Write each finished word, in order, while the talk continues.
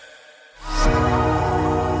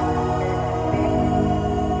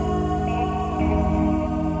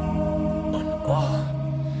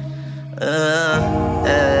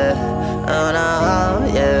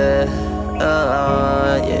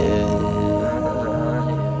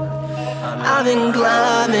I've been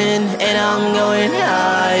climbing and I'm going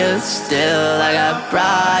higher. Still I got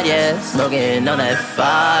pride, yeah, smoking on that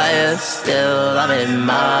fire. Still I'm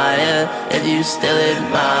admire if you still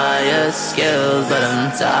admire skills, but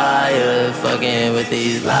I'm tired fucking with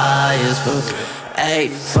these liars. Ayy,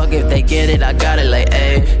 fuck if they get it, I got it like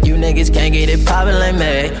ayy. You niggas can't get it poppin' like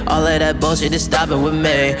me. All of that bullshit is stopping with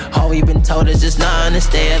me. All we been told is just not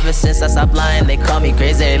understand. Ever since I stopped lying, they call me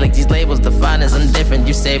crazy. Like these labels define as I'm different.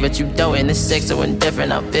 You say but you don't, and it's sick, so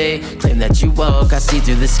indifferent I'll be. Claim that you woke, I see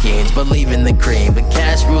through the schemes. Believe in the cream, but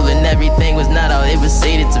cash ruling everything was not all it was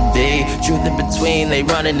stated to be. Truth in between, they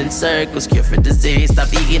running in circles. Cure for disease,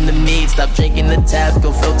 stop eating the meat. Stop drinking the tap,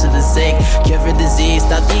 go filter the sink. Cure for disease,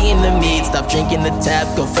 stop eating the meat. Stop drinking the tap,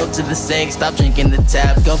 go filter the sink. Stop drinking the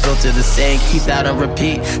tap, go filter the sink. Keep that on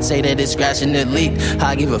repeat, say that it's scratching the leak.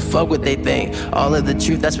 I give a fuck what they think. All of the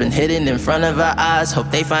truth that's been hidden in front of our eyes. Hope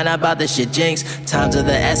they find out about this shit jinx. Times of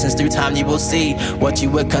the essence, through time you will see what you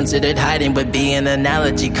would consider hiding would be an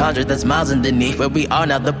analogy conjured that's miles underneath where we are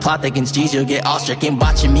now. The plot against G's, you'll get awestruck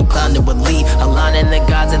watching me clown to elite. Aligning the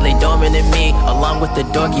gods and lay dormant in me, along with the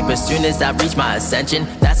doorkeeper. As soon as I reach my ascension,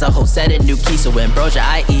 that's a whole set of new keys. So ambrosia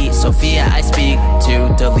I eat, Sophia I speak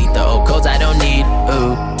to. Delete the old codes I don't need.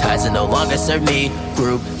 Ooh, ties that no longer serve me.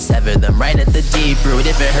 Group, sever them right at the deep root.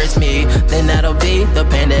 If it hurts me, then that'll be the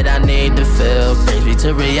pain that I need to feel. Brings me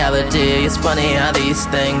to reality. It's funny how these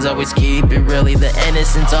things always keep it really. The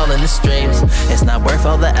innocence all in the streams. It's not worth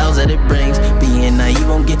all the L's that it brings. Being naive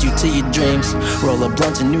won't get you to your dreams. Roll a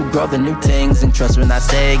blunt to new growth and new things. And trust when I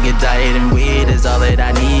say good diet and weed is all that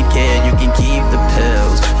I need, kid. You can keep the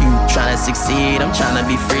pills. You tryna succeed, I'm tryna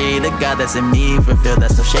be free. The God that's in me fulfill,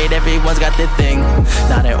 that's no shade. Everyone's got their thing.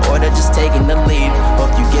 Not in order, just taking the lead.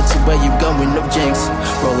 Hope you get to where you go with no jinx.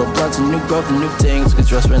 Roll a blunt to new growth and new things. Cause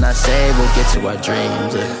trust when I say we'll get to our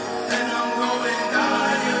dreams.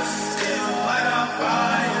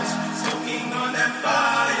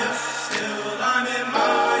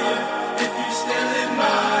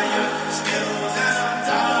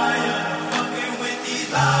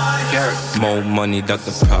 More money, duck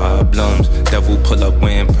the problems. Devil pull up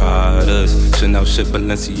wearing Pradas. Chanel shit,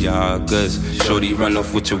 Balenciagas. Shorty run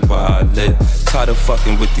off with your wallet. Tired of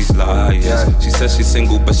fucking with these liars. She says she's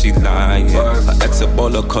single, but she lying. Her ex a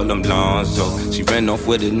baller, call him Lonzo. She ran off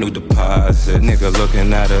with a new deposit. Nigga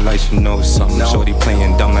looking at her like she knows something. Shorty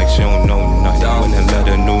playing dumb like she don't know nothing. When they let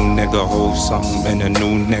a new nigga hold something, and a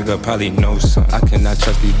new nigga probably knows something. I cannot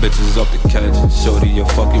trust these bitches off the catch. Shorty, you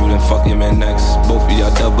fuck you, then fuck your man next. Both of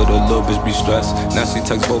y'all double the little bitch be stressed. Now she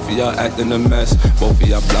texts both of y'all acting a mess. Both of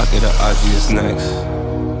y'all blocking her IG is next.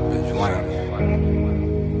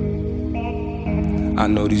 I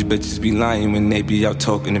know these bitches be lying when they be out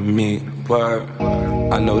talking to me. Word.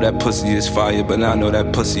 I know that pussy is fire, but I know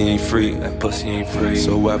that pussy ain't free. That pussy ain't free.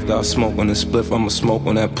 So after I smoke on the spliff, I'ma smoke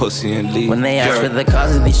on that pussy and leave. When they ask for the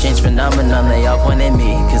cause of these strange phenomenon, they all point at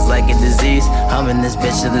me. Cause like a disease, I'm in this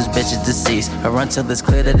bitch till this bitch is deceased. I run till it's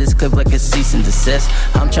clear that this clip like a cease and desist.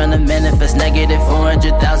 I'm trying to manifest negative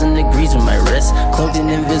 400,000 degrees with my wrist. Cloaked in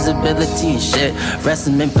invisibility and shit.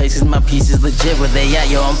 Resting in places, my piece is legit. Where they at,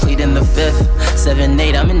 yo, I'm pleading the fifth.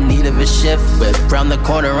 7-8, I'm in need of a shift. Whip round the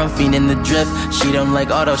corner, I'm fiending the drift. She don't like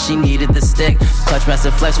auto, she needed the stick. Clutch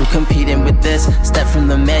master flex, we're competing with this. Step from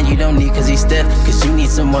the man you don't need cause he's stiff. Cause you need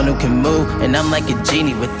someone who can move. And I'm like a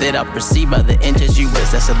genie with it. I'll proceed by the inches you wish.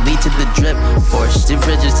 That's a lead to the drip. Force, the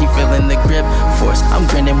ridges, he feeling the grip. Force, I'm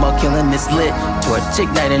grinning while killing this lit. Torch,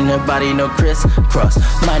 igniting her body, no crisscross.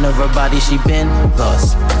 Mind over body, she been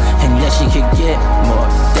lost. And yet she could get more.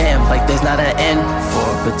 Damn, like there's not an end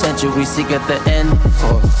for potential we seek at the end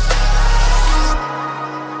for.